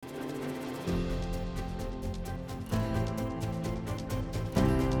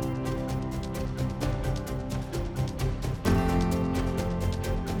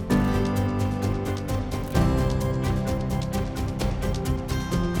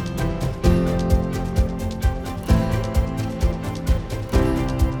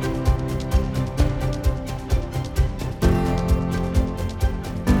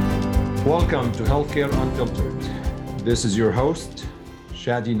Welcome to Healthcare Unfiltered. This is your host,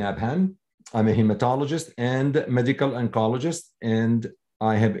 Shadi Nabhan. I'm a hematologist and medical oncologist, and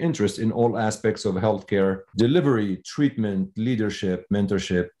I have interest in all aspects of healthcare delivery, treatment, leadership,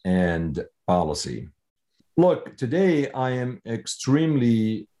 mentorship, and policy. Look, today I am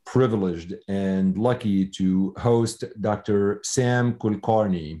extremely privileged and lucky to host Dr. Sam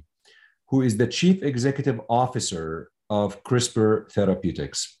Kulkarni, who is the Chief Executive Officer of CRISPR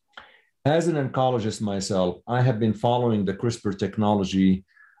Therapeutics. As an oncologist myself, I have been following the CRISPR technology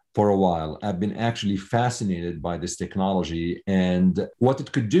for a while. I've been actually fascinated by this technology and what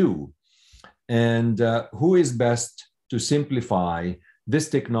it could do. And who is best to simplify this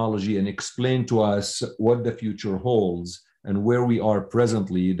technology and explain to us what the future holds and where we are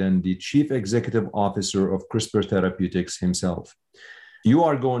presently than the Chief Executive Officer of CRISPR Therapeutics himself. You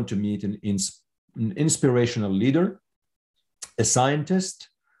are going to meet an inspirational leader, a scientist,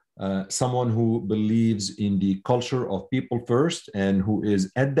 someone who believes in the culture of people first and who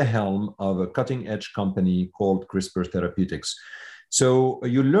is at the helm of a cutting-edge company called CRISPR Therapeutics. So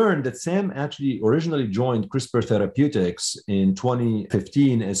you learned that Sam actually originally joined CRISPR Therapeutics in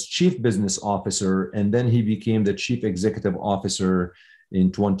 2015 as Chief Business Officer, and then he became the Chief Executive Officer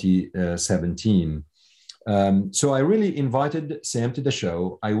in 2017. So I really invited Sam to the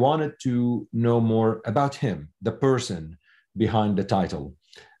show. I wanted to know more about him, the person behind the title.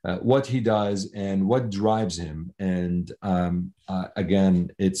 What he does and what drives him. And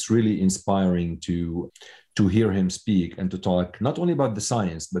again, it's really inspiring to hear him speak and to talk not only about the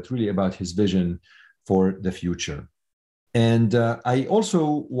science, but really about his vision for the future. And I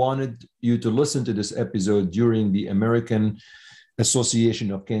also wanted you to listen to this episode during the American Association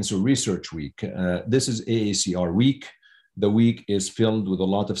of Cancer Research Week. This is AACR week. The week is filled with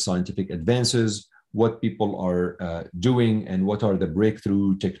a lot of scientific advances, what people are doing and what are the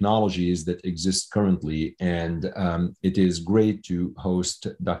breakthrough technologies that exist currently. And it is great to host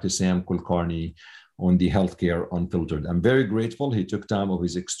Dr. Sam Kulkarni on the Healthcare Unfiltered. I'm very grateful. He took time of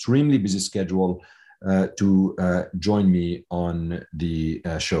his extremely busy schedule to join me on the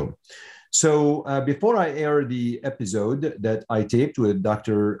show. So before I air the episode that I taped with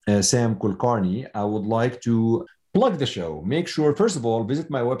Dr. Sam Kulkarni, I would like to plug the show. Make sure, first of all, visit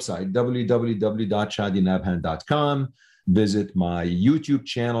my website, www.shadinabhan.com. Visit my YouTube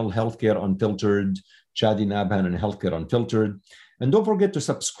channel, Healthcare Unfiltered, Shadi Nabhan and Healthcare Unfiltered. And don't forget to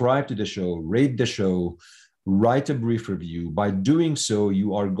subscribe to the show, rate the show, write a brief review. By doing so,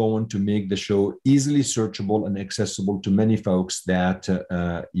 you are going to make the show easily searchable and accessible to many folks that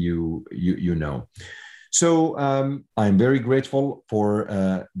you know. So I'm very grateful for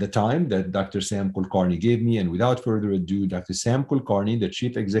the time that Dr. Sam Kulkarni gave me. And without further ado, Dr. Sam Kulkarni, the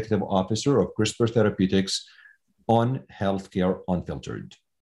Chief Executive Officer of CRISPR Therapeutics on Healthcare Unfiltered.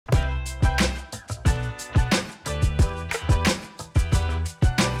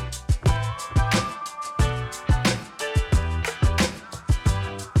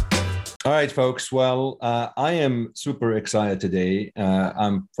 All right, folks. Well, I am super excited today.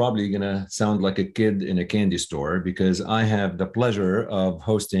 I'm probably going to sound like a kid in a candy store because I have the pleasure of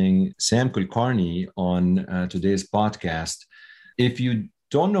hosting Sam Kulkarni on today's podcast. If you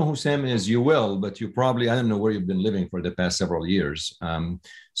don't know who Sam is, you will, but you probably, I don't know where you've been living for the past several years.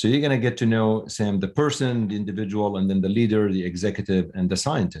 So you're going to get to know Sam, the person, the individual, and then the leader, the executive, and the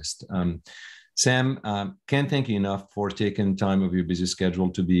scientist. Sam, can't thank you enough for taking time of your busy schedule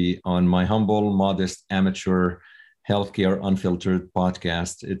to be on my humble, modest, amateur Healthcare Unfiltered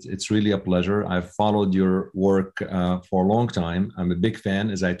podcast. It's really a pleasure. I've followed your work for a long time. I'm a big fan,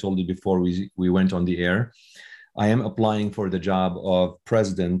 as I told you before we went on the air. I am applying for the job of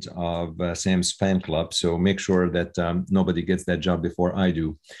president of Sam's fan club, so make sure that nobody gets that job before I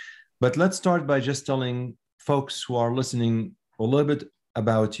do. But let's start by just telling folks who are listening a little bit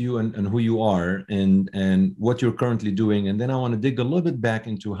about you and who you are and what you're currently doing. And then I want to dig a little bit back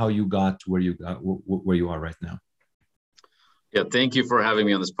into how you got to where you are right now. Yeah, thank you for having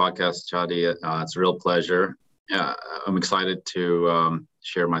me on this podcast, Shadi. It's a real pleasure. I'm excited to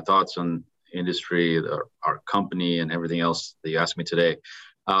share my thoughts on industry, our company, and everything else that you asked me today.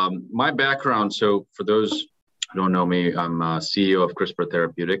 My background, so for those who don't know me, I'm CEO of CRISPR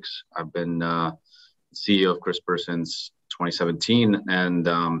Therapeutics. I've been CEO of CRISPR since 2017, and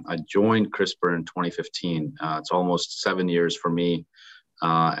I joined CRISPR in 2015. It's almost 7 years for me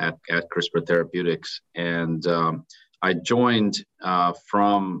at CRISPR Therapeutics, and I joined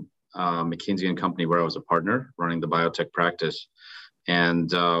from McKinsey & Company, where I was a partner running the biotech practice.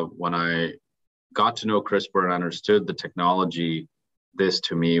 And when I got to know CRISPR and understood the technology, this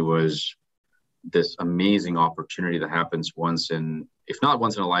to me was this amazing opportunity that happens once in if not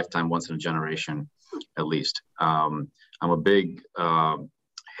once in a lifetime, once in a generation, at least. I'm a big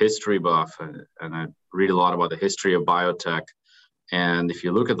history buff, and I read a lot about the history of biotech. And if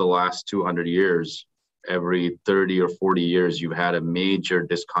you look at the last 200 years, every 30 or 40 years, you've had a major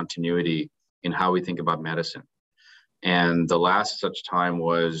discontinuity in how we think about medicine. And the last such time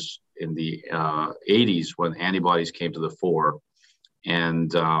was in the 80s when antibodies came to the fore.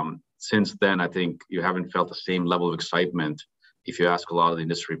 And since then, I think you haven't felt the same level of excitement, if you ask a lot of the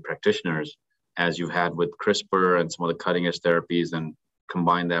industry practitioners, as you've had with CRISPR and some of the cutting edge therapies, and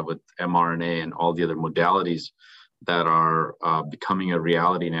combine that with mRNA and all the other modalities that are becoming a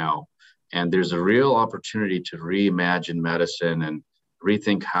reality now. And there's a real opportunity to reimagine medicine and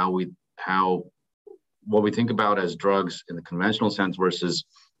rethink what we think about as drugs in the conventional sense versus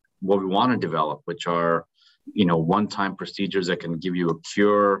what we want to develop, which are, one-time procedures that can give you a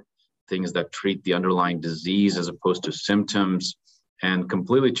cure, things that treat the underlying disease as opposed to symptoms, and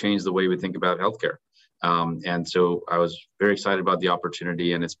completely change the way we think about healthcare. And so I was very excited about the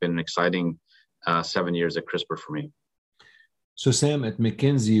opportunity, and it's been an exciting 7 years at CRISPR for me. So Sam, at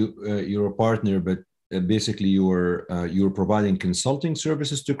McKinsey, you're a partner, but basically you were providing consulting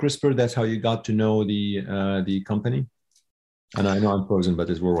services to CRISPR. That's how you got to know the company. And I know I'm frozen, but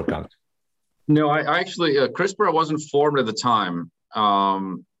it will work out. No, I actually CRISPR wasn't formed at the time,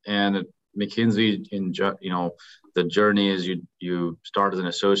 and at McKinsey, the journey is you start as an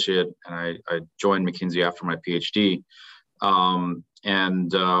associate, and I joined McKinsey after my PhD,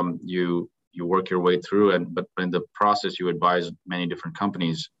 you work your way through, but in the process you advise many different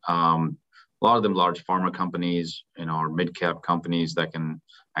companies. A lot of them large pharma companies, or mid-cap companies that can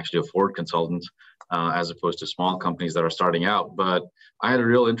actually afford consultants, as opposed to small companies that are starting out. But I had a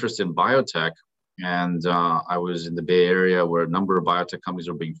real interest in biotech, and I was in the Bay Area where a number of biotech companies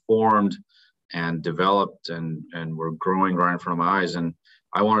were being formed and developed and were growing right in front of my eyes. And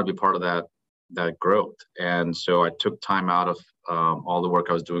I wanted to be part of that growth. And so I took time out of all the work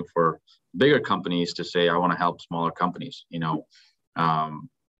I was doing for bigger companies to say, I want to help smaller companies.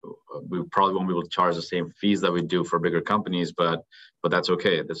 We probably won't be able to charge the same fees that we do for bigger companies, but that's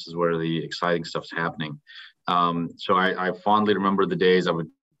okay. This is where the exciting stuff's happening. So I fondly remember the days I would,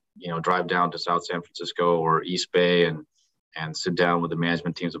 drive down to South San Francisco or East Bay and sit down with the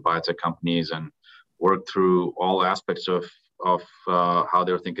management teams of biotech companies and work through all aspects of how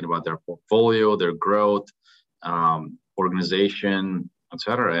they're thinking about their portfolio, their growth, organization, et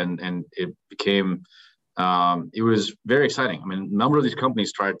cetera. And it became, it was very exciting. I mean, a number of these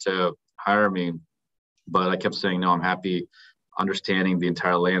companies tried to hire me, but I kept saying, no, I'm happy understanding the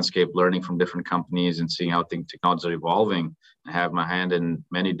entire landscape, learning from different companies and seeing how technologies are evolving. I have my hand in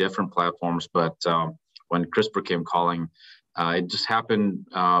many different platforms, but when CRISPR came calling, it just happened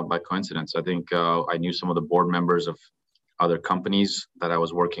by coincidence. I think I knew some of the board members of other companies that I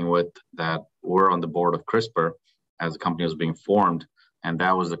was working with that were on the board of CRISPR as the company was being formed. And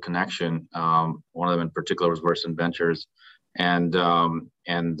that was the connection. One of them in particular was Versant Ventures. And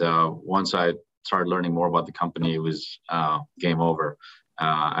once I started learning more about the company, it was game over.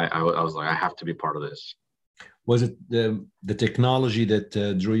 I was like, I have to be part of this. Was it the technology that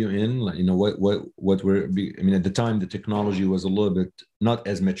drew you in? At the time, the technology was a little bit not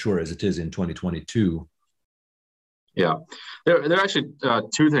as mature as it is in 2022. Yeah, there are actually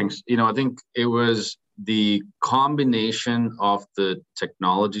two things. I think it was the combination of the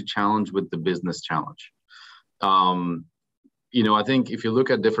technology challenge with the business challenge. I think if you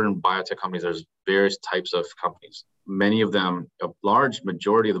look at different biotech companies, there's various types of companies. Many of them, a large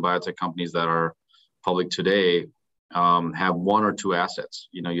majority of the biotech companies that are public today have one or two assets.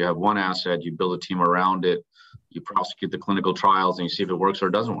 You have one asset, you build a team around it, you prosecute the clinical trials, and you see if it works or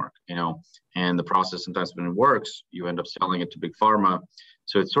it doesn't work. And the process sometimes when it works, you end up selling it to big pharma.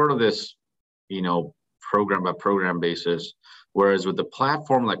 So it's sort of this, program by program basis. Whereas with the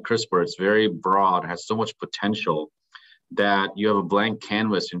platform like CRISPR, it's very broad, has so much potential that you have a blank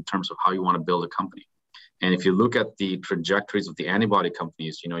canvas in terms of how you want to build a company. And if you look at the trajectories of the antibody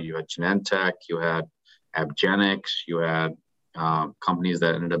companies, you had Genentech, you had Abgenix, you had companies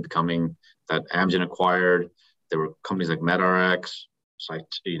that ended up becoming that Amgen acquired. There were companies like MedRx,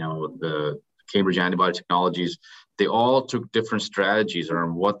 the Cambridge Antibody Technologies. They all took different strategies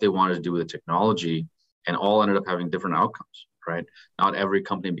around what they wanted to do with the technology, and all ended up having different outcomes, right? Not every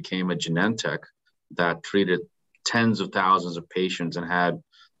company became a Genentech that treated tens of thousands of patients and had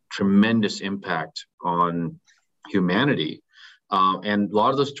tremendous impact on humanity. And a lot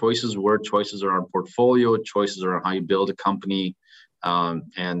of those choices were choices around portfolio, choices around how you build a company,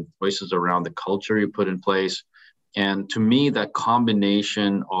 and choices around the culture you put in place. And to me, that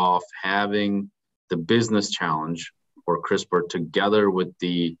combination of having the business challenge for CRISPR together with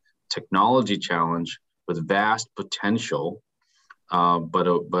the technology challenge with vast potential,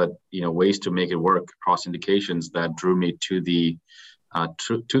 but ways to make it work across indications that drew me to the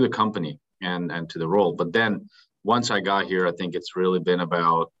company and to the role. But then once I got here, I think it's really been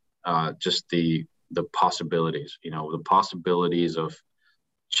about just the possibilities, the possibilities of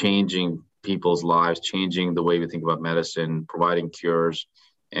changing people's lives, changing the way we think about medicine, providing cures,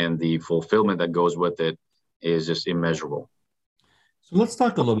 and the fulfillment that goes with it is just immeasurable. So let's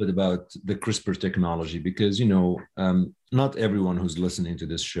talk a little bit about the CRISPR technology, because not everyone who's listening to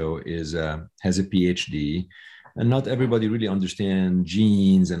this show has a PhD, and not everybody really understands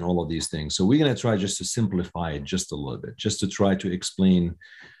genes and all of these things. So we're going to try just to simplify it just a little bit, just to try to explain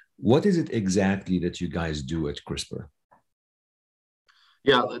what is it exactly that you guys do at CRISPR.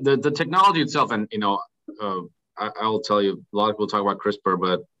 Yeah, the technology itself, and I'll tell you, a lot of people talk about CRISPR,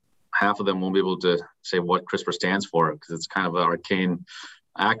 but half of them won't be able to say what CRISPR stands for because it's kind of an arcane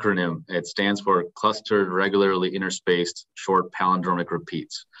acronym. It stands for Clustered Regularly Interspaced Short Palindromic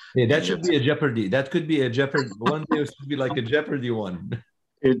Repeats. Yeah, that should be a Jeopardy. That could be a Jeopardy. One day it should be like a Jeopardy one.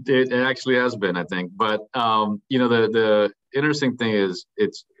 It actually has been, I think. But the interesting thing is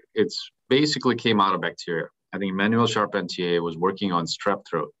it's basically came out of bacteria. I think Emmanuelle Charpentier was working on strep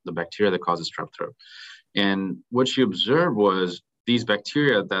throat, the bacteria that causes strep throat. And what she observed was these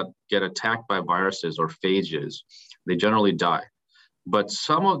bacteria that get attacked by viruses or phages, they generally die. But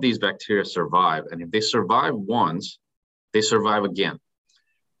some of these bacteria survive. And if they survive once, they survive again.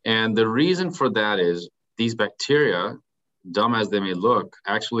 And the reason for that is these bacteria, dumb as they may look,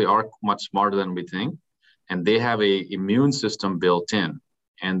 actually are much smarter than we think. And they have an immune system built in.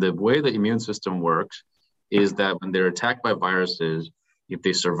 And the way the immune system works is that when they're attacked by viruses, if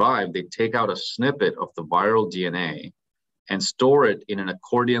they survive, they take out a snippet of the viral DNA and store it in an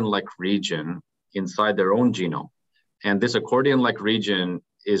accordion-like region inside their own genome. And this accordion-like region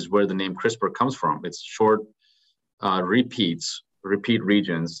is where the name CRISPR comes from. It's short repeat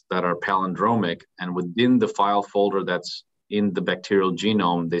regions that are palindromic, and within the file folder that's in the bacterial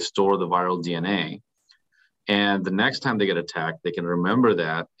genome, they store the viral DNA. And the next time they get attacked, they can remember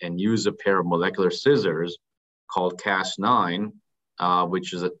that and use a pair of molecular scissors called Cas9,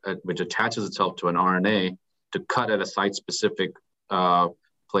 which attaches itself to an RNA to cut at a site-specific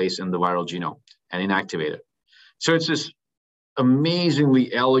place in the viral genome and inactivate it. So it's this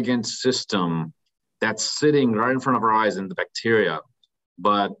amazingly elegant system that's sitting right in front of our eyes in the bacteria,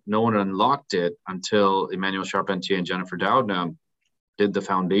 but no one unlocked it until Emmanuelle Charpentier and Jennifer Doudna did the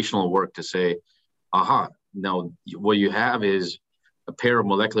foundational work to say, aha, no, what you have is a pair of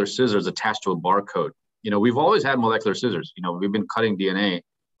molecular scissors attached to a barcode. We've always had molecular scissors. We've been cutting DNA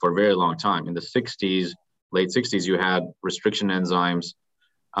for a very long time. In the 60s, late 60s, you had restriction enzymes.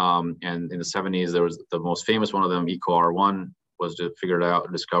 And in the 70s, there was the most famous one of them, EcoR1, was figured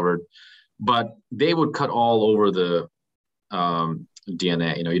out, discovered. But they would cut all over the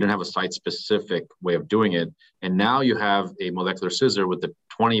DNA. You didn't have a site-specific way of doing it. And now you have a molecular scissor with the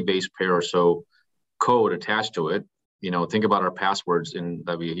 20 base pair or so code attached to it. Think about our passwords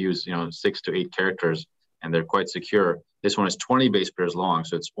that we use, 6 to 8 characters, and they're quite secure. This one is 20 base pairs long,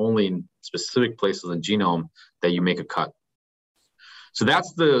 so it's only in specific places in the genome that you make a cut. So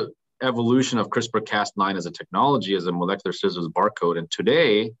that's the evolution of CRISPR-Cas9 as a technology, as a molecular scissors barcode. And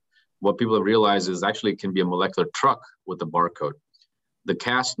today, what people have realized is actually it can be a molecular truck with a barcode. The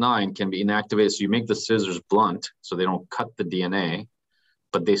Cas9 can be inactivated, so you make the scissors blunt, so they don't cut the DNA,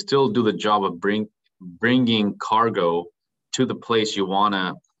 but they still do the job of bringing cargo to the place you want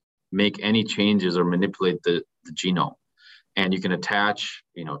to make any changes or manipulate the genome. And you can attach,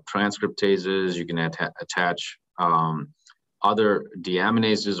 transcriptases, you can attach other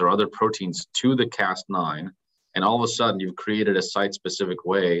deaminases or other proteins to the Cas9, and all of a sudden you've created a site-specific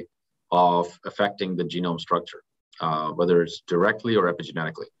way of affecting the genome structure, whether it's directly or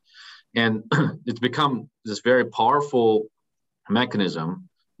epigenetically. And it's become this very powerful mechanism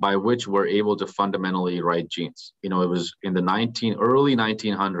by which we're able to fundamentally write genes. It was in the early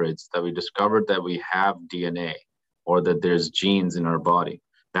 1900s that we discovered that we have DNA, or that there's genes in our body.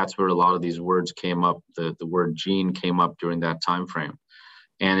 That's where a lot of these words came up. The word gene came up during that time frame.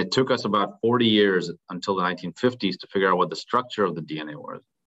 And it took us about 40 years until the 1950s to figure out what the structure of the DNA was.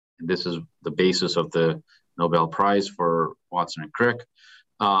 And this is the basis of the Nobel Prize for Watson and Crick.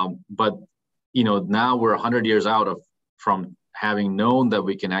 But now we're 100 years out from having known that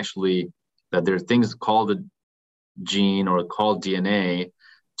we can that there are things called a gene or called DNA,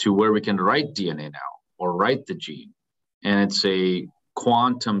 to where we can write DNA now, or write the gene. And it's a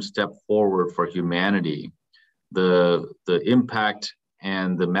quantum step forward for humanity, the impact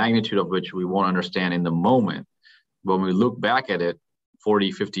and the magnitude of which we won't understand in the moment. when we look back at it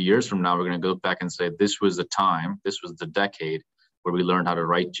 40, 50 years from now, we're going to go back and say, this was the time, this was the decade where we learned how to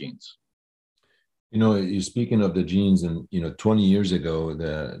write genes. You're speaking of the genes, and 20 years ago,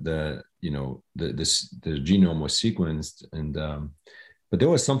 the genome was sequenced, and but there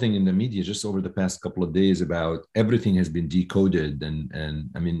was something in the media just over the past couple of days about everything has been decoded, and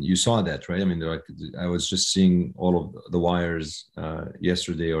I mean, you saw that, right? I mean, I was just seeing all of the wires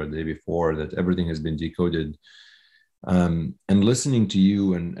yesterday or the day before that everything has been decoded, and listening to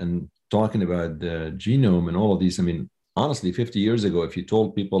you and talking about the genome and all of these. I mean, honestly, 50 years ago, if you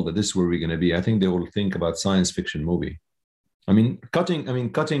told people that this is where we're going to be, I think they will think about science fiction movie. I mean, cutting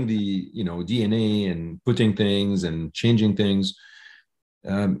the DNA and putting things and changing things.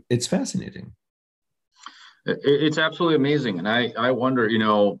 It's fascinating. It's absolutely amazing, and I wonder.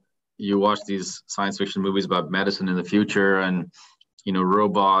 You watch these science fiction movies about medicine in the future, and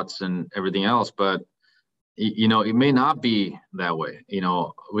robots and everything else, but it may not be that way.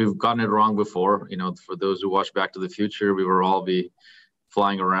 We've gotten it wrong before. For those who watch Back to the Future, we will all be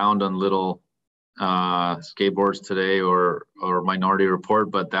flying around on little skateboards today, or Minority Report,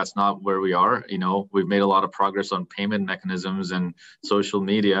 but that's not where we are. We've made a lot of progress on payment mechanisms and social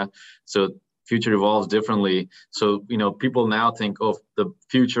media. So future evolves differently. So, people now think, oh, the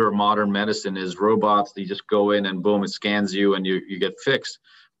future of modern medicine is robots. You just go in and boom, it scans you and you get fixed.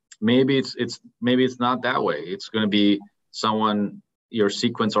 Maybe it's not that way. It's going to be your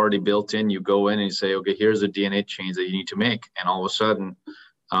sequence already built in. You go in and you say, okay, here's a DNA change that you need to make. And all of a sudden,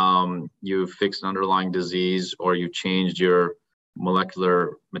 you've fixed an underlying disease, or you changed your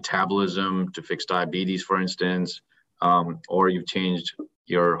molecular metabolism to fix diabetes, for instance, or you've changed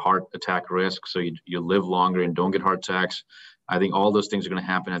your heart attack risk, so you live longer and don't get heart attacks. I think all those things are going to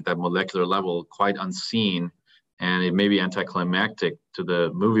happen at that molecular level, quite unseen, and it may be anticlimactic to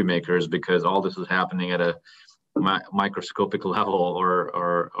the movie makers because all this is happening at a microscopic level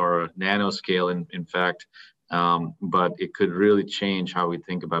or nanoscale, in fact. But it could really change how we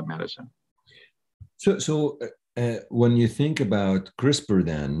think about medicine. So when you think about CRISPR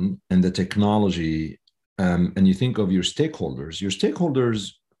then and the technology, and you think of your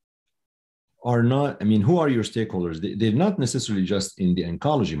stakeholders are not, I mean, who are your stakeholders? They're not necessarily just in the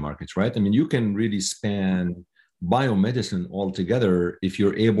oncology markets, right? I mean, you can really span biomedicine altogether if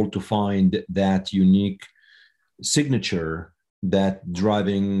you're able to find that unique signature that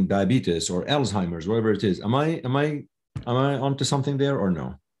driving diabetes or Alzheimer's, whatever it is. Am I onto something there or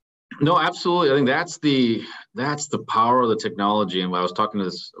no? No, absolutely. I think that's the power of the technology. And I was talking to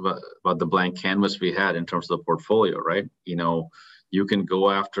this about the blank canvas we had in terms of the portfolio, right? You can go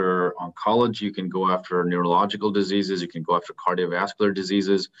after oncology, you can go after neurological diseases, you can go after cardiovascular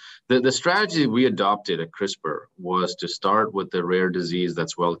diseases. The strategy we adopted at CRISPR was to start with the rare disease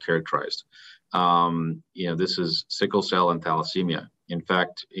that's well characterized. This is sickle cell and thalassemia. In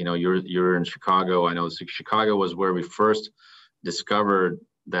fact, you're in Chicago. I know Chicago was where we first discovered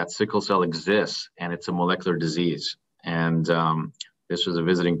that sickle cell exists and it's a molecular disease. And this was a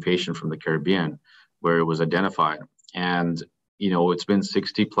visiting patient from the Caribbean where it was identified. And it's been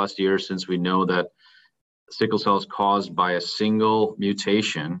 60 plus years since we know that sickle cell is caused by a single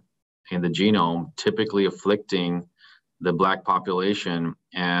mutation in the genome, typically afflicting the Black population,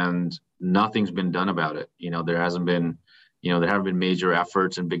 and nothing's been done about it. There haven't been major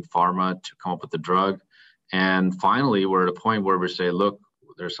efforts in big pharma to come up with the drug. And finally, we're at a point where we say, look,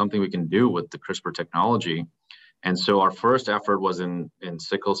 there's something we can do with the CRISPR technology. And so our first effort was in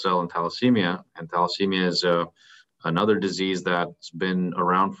sickle cell and thalassemia. And thalassemia is another disease that's been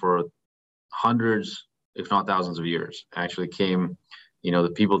around for hundreds, if not thousands of years. Actually came,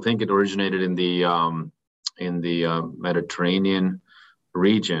 the people think it originated in the Mediterranean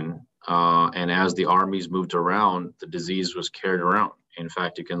region. And as the armies moved around, the disease was carried around. In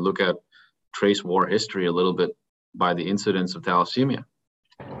fact, you can trace war history a little bit by the incidence of thalassemia.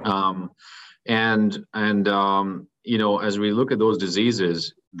 As we look at those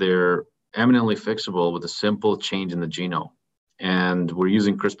diseases, they're eminently fixable with a simple change in the genome. And we're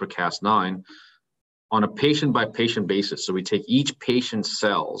using CRISPR-Cas9 on a patient-by-patient basis. So we take each patient's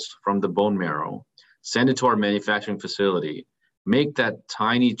cells from the bone marrow, send it to our manufacturing facility, make that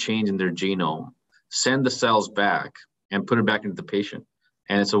tiny change in their genome, send the cells back, and put it back into the patient.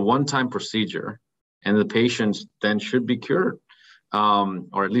 And it's a one-time procedure, and the patients then should be cured,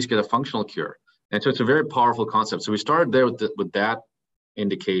 or at least get a functional cure. And so it's a very powerful concept. So we started there with that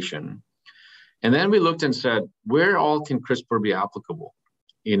indication. And then we looked and said, where all can CRISPR be applicable?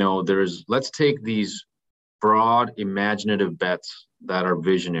 Let's take these broad imaginative bets that are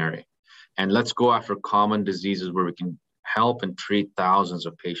visionary, and let's go after common diseases where we can help and treat thousands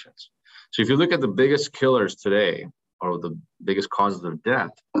of patients. So if you look at the biggest killers today, or the biggest causes of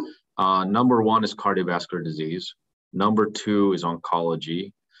death, number one is cardiovascular disease. Number two is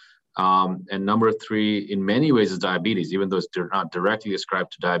oncology. And number three, in many ways, is diabetes. Even though it's not directly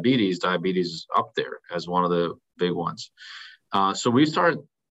ascribed to diabetes, diabetes is up there as one of the big ones. So we started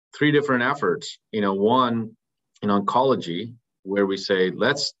three different efforts. One in oncology, where we say,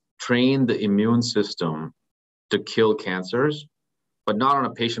 let's train the immune system to kill cancers, but not on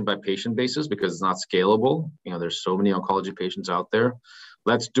a patient-by-patient basis because it's not scalable. There's so many oncology patients out there.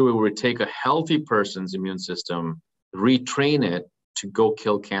 Let's do it where we take a healthy person's immune system, retrain it to go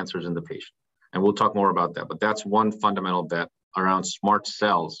kill cancers in the patient. And we'll talk more about that. But that's one fundamental bet around smart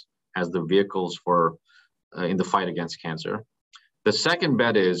cells as the vehicles for in the fight against cancer. The second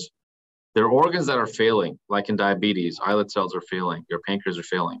bet is there are organs that are failing, like in diabetes, islet cells are failing, your pancreas are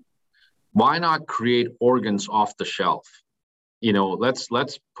failing. Why not create organs off the shelf? Let's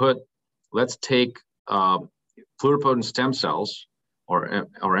take pluripotent stem cells or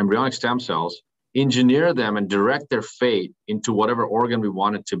embryonic stem cells, engineer them and direct their fate into whatever organ we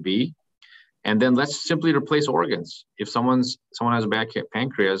want it to be, and then let's simply replace organs. If someone has a bad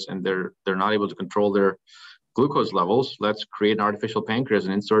pancreas and they're not able to control their glucose levels, let's create an artificial pancreas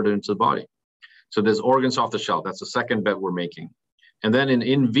and insert it into the body. So there's organs off the shelf. That's the second bet we're making. And then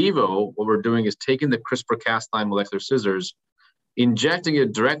in vivo, what we're doing is taking the CRISPR-Cas9 molecular scissors, injecting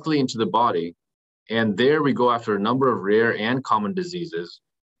it directly into the body, and there we go after a number of rare and common diseases.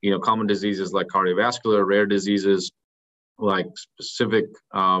 Common diseases like cardiovascular, rare diseases like specific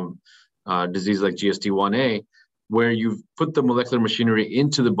disease like GSD1A, where you've put the molecular machinery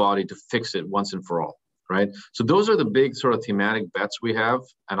into the body to fix it once and for all, right? So those are the big sort of thematic bets we have,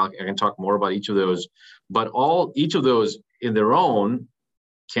 and I can talk more about each of those. But each of those in their own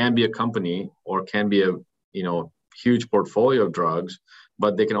can be a company or can be a huge portfolio of drugs,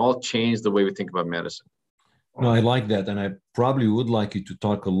 but they can all change the way we think about medicine. No, I like that. And I probably would like you to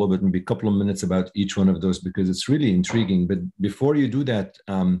talk a little bit, maybe a couple of minutes about each one of those, because it's really intriguing. But before you do that,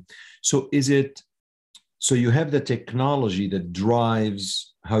 so you have the technology that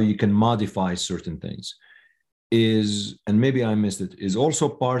drives how you can modify certain things and maybe I missed it, is also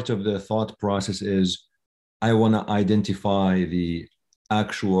part of the thought process is I want to identify the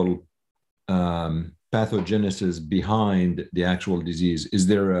actual pathogenesis behind the actual disease. Is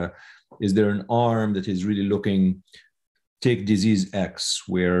there an arm that is really looking, take disease X,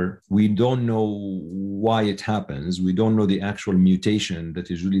 where we don't know why it happens, we don't know the actual mutation that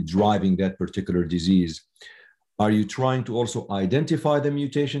is really driving that particular disease. Are you trying to also identify the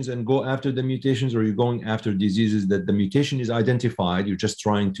mutations and go after the mutations, or are you going after diseases that the mutation is identified, you're just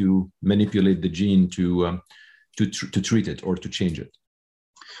trying to manipulate the gene to treat it or to change it?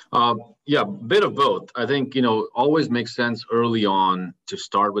 Yeah, bit of both. I think, always makes sense early on to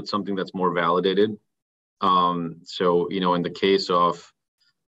start with something that's more validated. So, in the case of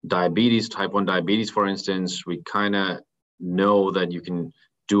diabetes, type 1 diabetes, for instance, we kind of know that you can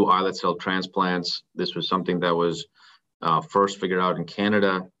do islet cell transplants. This was something that was first figured out in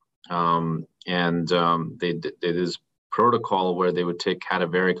Canada. They did this protocol where they would take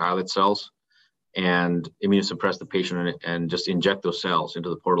cadaveric islet cells and immunosuppress the patient and just inject those cells into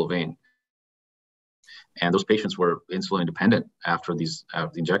the portal vein. And those patients were insulin dependent after these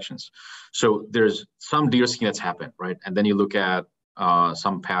injections. So there's some de-risking that's happened, right? And then you look at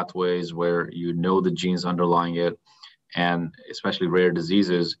some pathways where the genes underlying it, and especially rare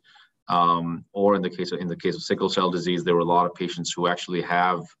diseases, or in the case of sickle cell disease, there were a lot of patients who actually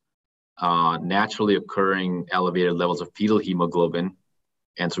have naturally occurring elevated levels of fetal hemoglobin.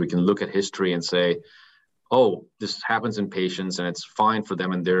 And so we can look at history and say, oh, this happens in patients and it's fine for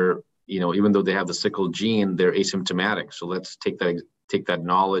them. And they're, even though they have the sickle gene, they're asymptomatic. So let's take that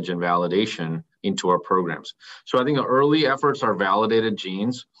knowledge and validation into our programs. So I think the early efforts are validated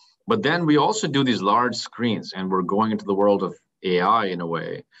genes, but then we also do these large screens, and we're going into the world of AI in a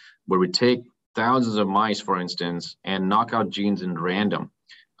way where we take thousands of mice, for instance, and knock out genes in random.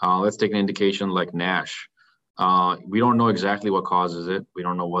 Let's take an indication like NASH. We don't know exactly what causes it. We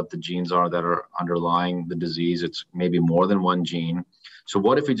don't know what the genes are that are underlying the disease. It's maybe more than one gene. So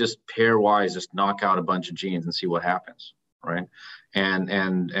what if we just pairwise just knock out a bunch of genes and see what happens, right?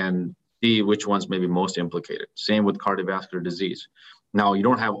 And see which ones may be most implicated. Same with cardiovascular disease. Now, you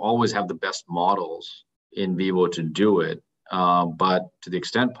don't always have the best models in vivo to do it, but to the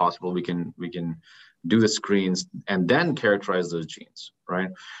extent possible, we can do the screens and then characterize those genes, right?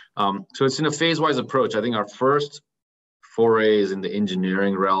 So it's in a phase-wise approach. I think our first foray is in the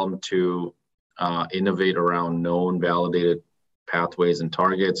engineering realm to innovate around known validated pathways and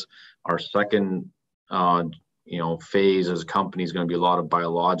targets. Our second phase as a company is going to be a lot of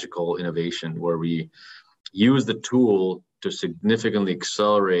biological innovation, where we use the tool to significantly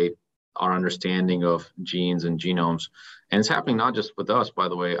accelerate our understanding of genes and genomes. And it's happening not just with us, by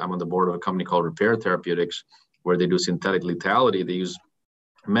the way. I'm on the board of a company called Repair Therapeutics, where they do synthetic lethality. They use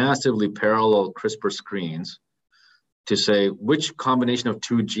massively parallel CRISPR screens to say which combination of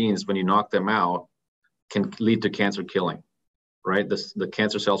two genes, when you knock them out, can lead to cancer killing, right? The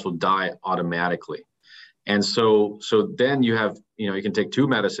cancer cells will die automatically. And so then you have, you can take two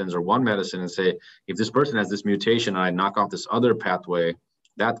medicines or one medicine and say, if this person has this mutation and I knock off this other pathway,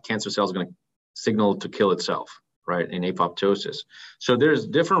 that cancer cell is going to signal to kill itself, right, in apoptosis. So there's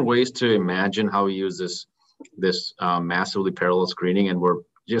different ways to imagine how we use this massively parallel screening, and we're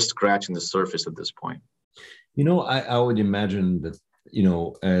just scratching the surface at this point. I would imagine that,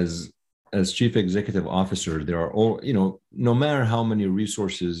 as chief executive officer, there are all, no matter how many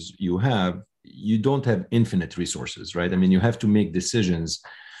resources you have, you don't have infinite resources, right? I mean, you have to make decisions.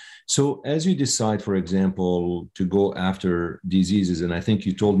 So as you decide, for example, to go after diseases, and I think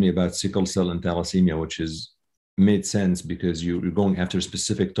you told me about sickle cell and thalassemia, which made sense because you're going after a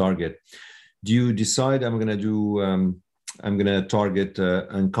specific target. Do you decide I'm going to target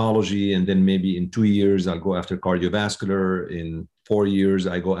oncology, and then maybe in 2 years, I'll go after cardiovascular. In 4 years,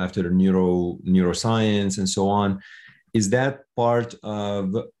 I go after neuroscience and so on. Is that part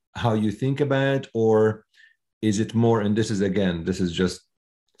of how you think about it? Or is it more, and this is like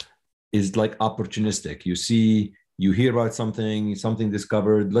opportunistic? You hear about something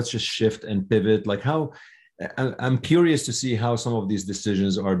discovered, let's just shift and pivot. Like how, I'm curious to see how some of these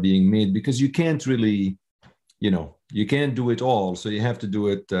decisions are being made, because you can't really, you can't do it all. So you have to do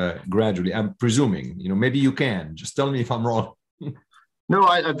it gradually. I'm presuming, maybe you can. Just tell me if I'm wrong. No,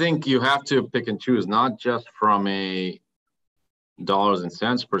 I think you have to pick and choose, not just from a dollars and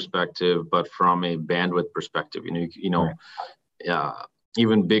cents perspective, but from a bandwidth perspective. Right.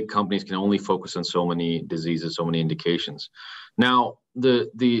 Even big companies can only focus on so many diseases, so many indications. Now,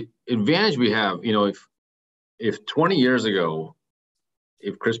 the advantage we have, if 20 years ago,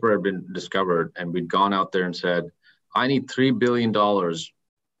 if CRISPR had been discovered and we'd gone out there and said, I need $3 billion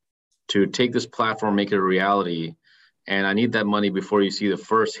to take this platform, make it a reality, and I need that money before you see the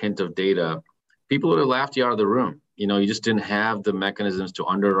first hint of data, people would have laughed you out of the room. You just didn't have the mechanisms to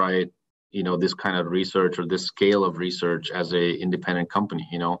underwrite, this kind of research or this scale of research as a independent company.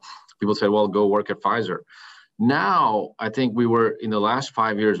 People say, well, go work at Pfizer. Now, I think in the last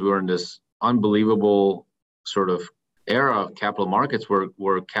 5 years, we were in this unbelievable sort of era of capital markets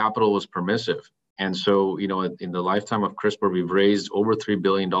where capital was permissive. And so, in the lifetime of CRISPR, we've raised over $3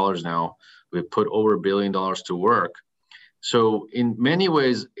 billion now. We've put over $1 billion to work. So in many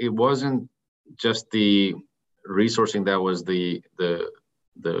ways, it wasn't just the resourcing that was the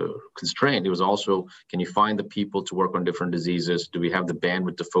constraint. It was also, can you find the people to work on different diseases? Do we have the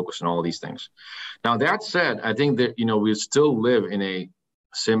bandwidth to focus on all of these things? Now, that said, I think that, we still live in a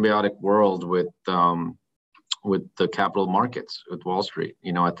symbiotic world with the capital markets, with Wall Street.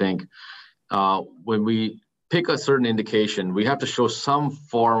 I think when we pick a certain indication, we have to show some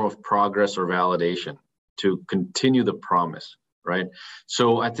form of progress or validation to continue the promise, right?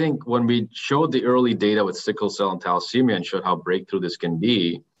 So I think when we showed the early data with sickle cell and thalassemia and showed how breakthrough this can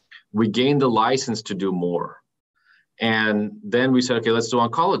be, we gained the license to do more. And then we said, okay, let's do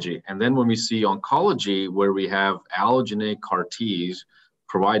oncology. And then when we see oncology, where we have allogeneic CAR Ts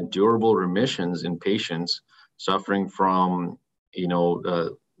provide durable remissions in patients suffering from,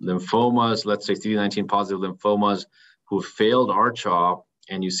 lymphomas, let's say CD19 positive lymphomas who failed R-CHOP,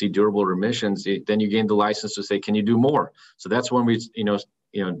 and you see durable remissions, then you gain the license to say, can you do more? So that's when we,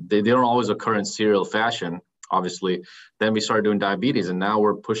 they don't always occur in serial fashion, obviously. Then we started doing diabetes, and now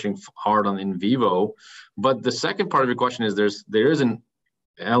we're pushing hard on in vivo. But the second part of your question is there is an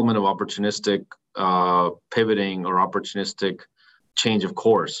element of opportunistic pivoting or opportunistic change of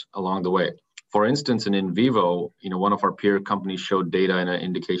course along the way. For instance, in vivo, one of our peer companies showed data in an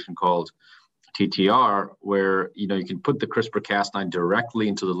indication called TTR, where you can put the CRISPR-Cas9 directly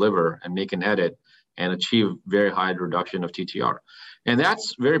into the liver and make an edit and achieve very high reduction of TTR. And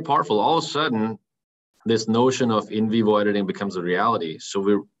that's very powerful. All of a sudden, this notion of in vivo editing becomes a reality. So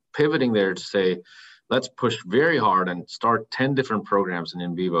we're pivoting there to say, let's push very hard and start 10 different programs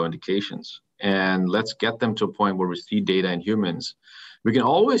in vivo indications. And let's get them to a point where we see data in humans. We can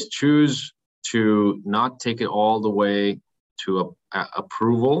always choose to not take it all the way to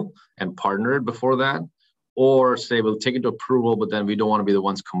approval and partner it before that, or say we'll take it to approval, but then we don't want to be the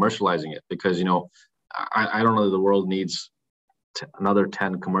ones commercializing it because, I don't know that the world needs another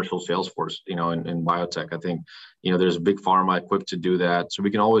 10 commercial sales force, in biotech. I think, there's big pharma equipped to do that. So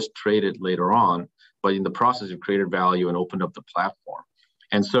we can always trade it later on. but in the process, you've created value and opened up the platform.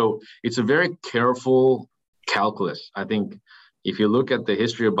 And so it's a very careful calculus. I think if you look at the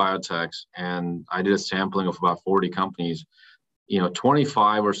history of biotechs, and I did a sampling of about 40 companies,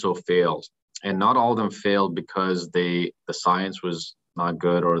 25 or so failed. And not all of them failed because the science was not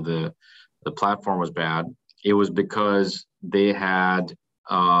good or the platform was bad. It was because they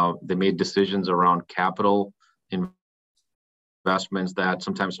made decisions around capital investments that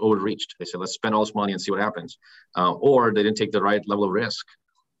sometimes overreached. They said, let's spend all this money and see what happens. Or they didn't take the right level of risk.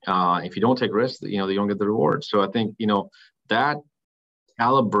 If you don't take risks, they don't get the reward. So I think, that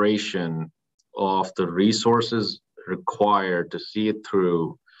calibration of the resources required to see it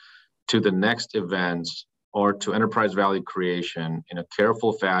through to the next events or to enterprise value creation in a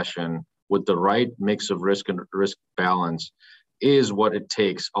careful fashion with the right mix of risk and risk balance is what it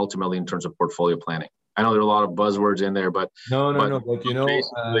takes ultimately in terms of portfolio planning. I know there are a lot of buzzwords in there, but no. But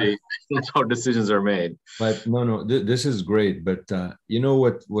basically, that's how decisions are made. But no, this is great. But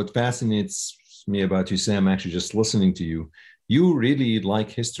what fascinates me about you, Sam, actually just listening to you, you really like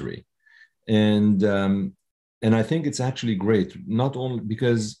history, and I think it's actually great. Not only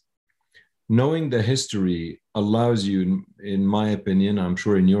because knowing the history allows you, in my opinion, I'm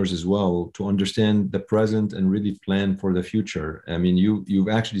sure in yours as well, to understand the present and really plan for the future. I mean, you've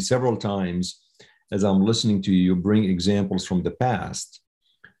actually several times, as I'm listening to you, you bring examples from the past.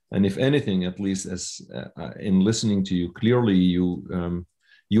 And if anything, at least as in listening to you, clearly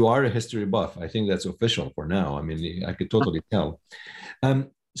you are a history buff. I think that's official for now. I mean, I could totally tell.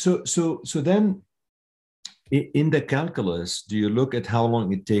 So then, in the calculus, do you look at how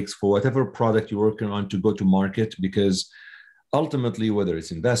long it takes for whatever product you're working on to go to market? Because ultimately, whether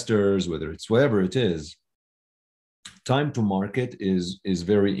it's investors, whether it's whatever it is, time to market is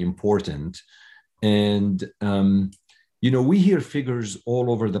very important. And we hear figures all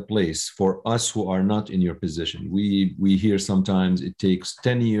over the place for us who are not in your position. We hear sometimes it takes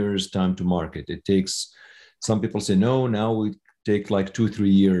 10 years time to market. It takes, some people say, no, now we take like 2-3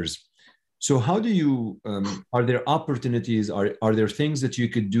 years. So how do you, are there opportunities, are there things that you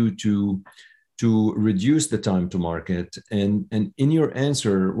could do to reduce the time to market? And in your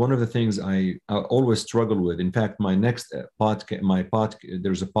answer, one of the things I always struggle with, in fact, my next podcast,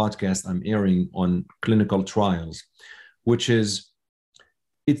 there's a podcast I'm airing on clinical trials, which is,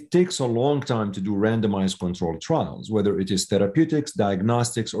 it takes a long time to do randomized controlled trials, whether it is therapeutics,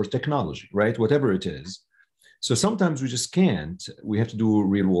 diagnostics, or technology, right? Whatever it is. So sometimes we just can't. We have to do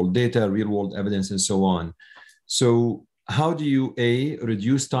real world data, real world evidence, and so on. So how do you, A,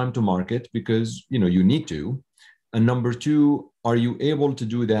 reduce time to market? Because you need to. And number two, are you able to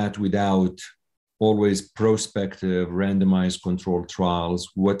do that without always prospective, randomized controlled trials,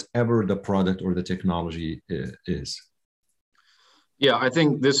 whatever the product or the technology is? Yeah, I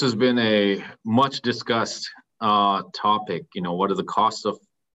think this has been a much discussed topic. What are the costs of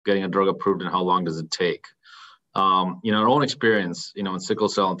getting a drug approved and how long does it take? In our own experience, in sickle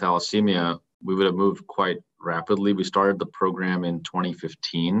cell and thalassemia, we would have moved quite rapidly. We started the program in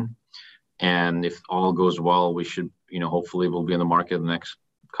 2015, and if all goes well, we should, hopefully we'll be in the market in the next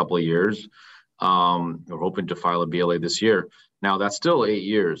couple of years. We're hoping to file a BLA this year. Now that's still 8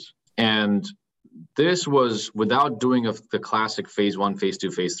 years, and this was without doing the classic phase 1, phase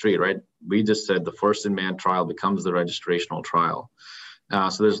 2, phase 3, right? We just said the first in man trial becomes the registrational trial.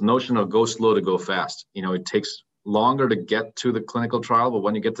 So there's a notion of go slow to go fast. It takes longer to get to the clinical trial, but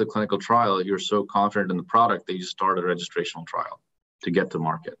when you get to the clinical trial, you're so confident in the product that you start a registrational trial to get to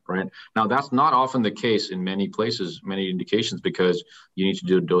market, right? Now, that's not often the case in many places, many indications, because you need to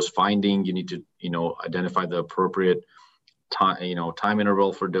do dose finding, you need to, identify the appropriate time, time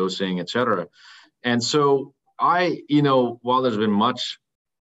interval for dosing, et cetera. And so while there's been much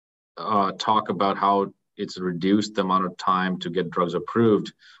talk about how it's reduced the amount of time to get drugs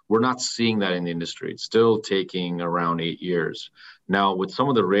approved, we're not seeing that in the industry. It's still taking around 8 years. Now, with some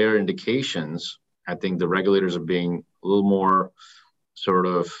of the rare indications, I think the regulators are being a little more sort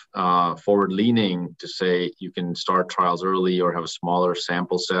of forward-leaning to say you can start trials early or have a smaller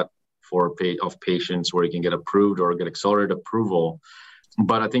sample set of patients where you can get approved or get accelerated approval.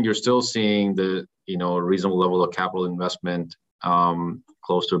 But I think you're still seeing the reasonable level of capital investment,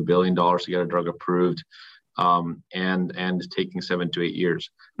 close to $1 billion to get a drug approved, and taking 7 to 8 years.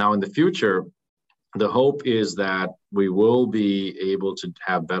 Now, in the future, the hope is that we will be able to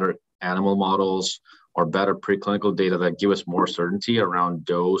have better animal models or better preclinical data that give us more certainty around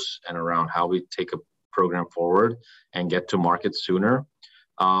dose and around how we take a program forward and get to market sooner.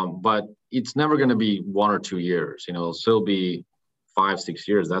 But it's never going to be 1 or 2 years. It'll still be 5-6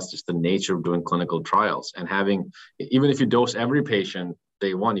 years. That's just the nature of doing clinical trials. And even if you dose every patient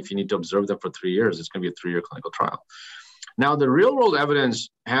day one. If you need to observe them for 3 years, it's going to be a 3-year clinical trial. Now, the real world evidence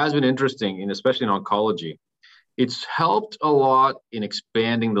has been interesting, and especially in oncology. It's helped a lot in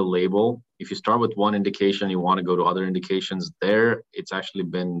expanding the label. If you start with one indication, you want to go to other indications there, it's actually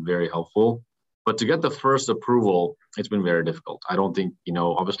been very helpful. But to get the first approval, it's been very difficult. I don't think,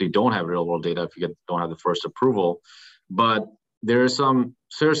 obviously you don't have real world data if you don't have the first approval, but there are some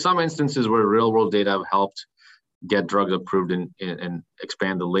instances where real world data have helped get drugs approved and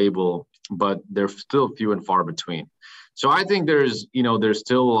expand the label, but they're still few and far between. So I think there's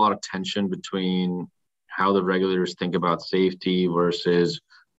still a lot of tension between how the regulators think about safety versus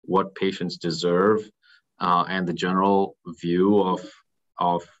what patients deserve, and the general view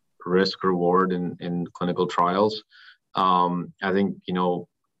of risk reward in clinical trials. I think,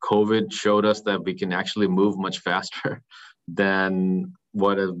 COVID showed us that we can actually move much faster than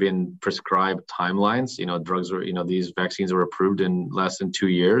what have been prescribed timelines. These vaccines were approved in less than 2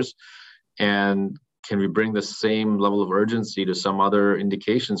 years. And can we bring the same level of urgency to some other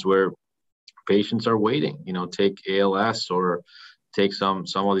indications where patients are waiting? Take ALS, or take some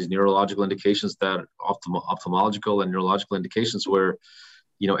of these neurological indications that ophthalmological and neurological indications where,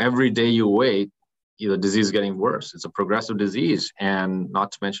 every day you wait, the disease is getting worse. It's a progressive disease, and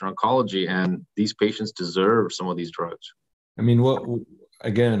not to mention oncology. And these patients deserve some of these drugs. I mean,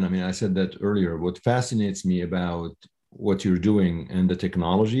 I said that earlier. What fascinates me about what you're doing and the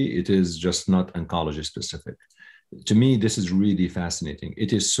technology, it is just not oncology specific. To me, this is really fascinating.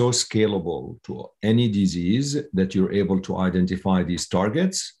 It is so scalable to any disease that you're able to identify these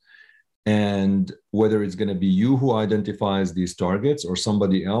targets. And whether it's going to be you who identifies these targets or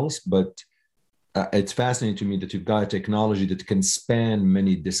somebody else, but it's fascinating to me that you've got a technology that can span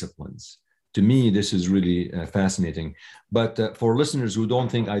many disciplines. To me, this is really fascinating. But for listeners who don't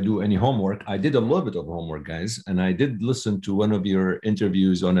think I do any homework, I did a little bit of homework, guys. And I did listen to one of your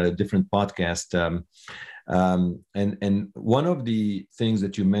interviews on a different podcast. And one of the things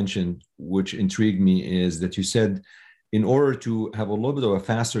that you mentioned, which intrigued me, is that you said, in order to have a little bit of a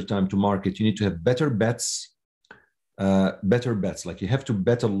faster time to market, you need to have better bets. Like you have to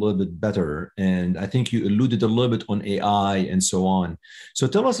bet a little bit better. And I think you alluded a little bit on AI and so on. So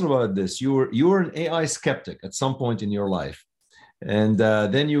tell us about this. You were an AI skeptic at some point in your life. And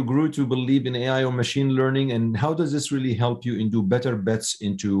then you grew to believe in AI or machine learning. And how does this really help you in do better bets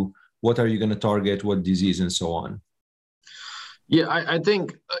into what are you going to target, what disease, and so on? Yeah, I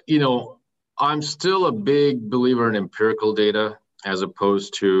think, I'm still a big believer in empirical data as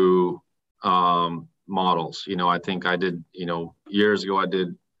opposed to models. I think I did, years ago, I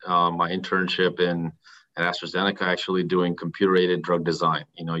did my internship at AstraZeneca, actually doing computer-aided drug design.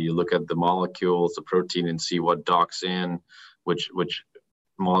 You look at the molecules, the protein, and see what docks in, which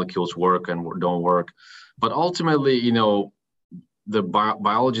molecules work and don't work. But ultimately, the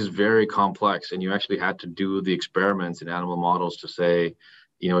biology is very complex, and you actually had to do the experiments in animal models to say,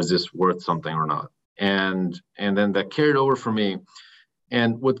 is this worth something or not? And then that carried over for me.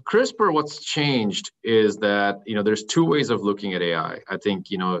 And with CRISPR, what's changed is that, there's two ways of looking at AI. I think,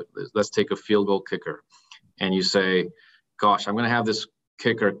 let's take a field goal kicker. And you say, gosh, I'm going to have this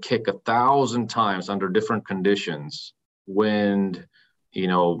kicker kick 1,000 times under different conditions, wind,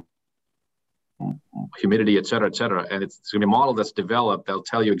 humidity, et cetera, and it's going to be a model that's developed that'll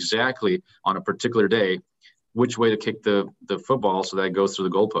tell you exactly on a particular day which way to kick the football so that it goes through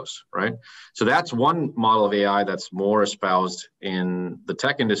the goalpost, right? So that's one model of AI that's more espoused in the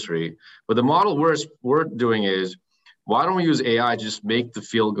tech industry. But the model we're doing is, why don't we use AI to just make the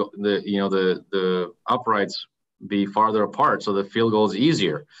field goal, the uprights be farther apart so the field goal is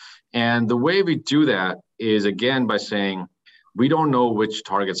easier? And the way we do that is, again, by saying, we don't know which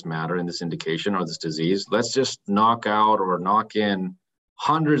targets matter in this indication or this disease. Let's just knock out or knock in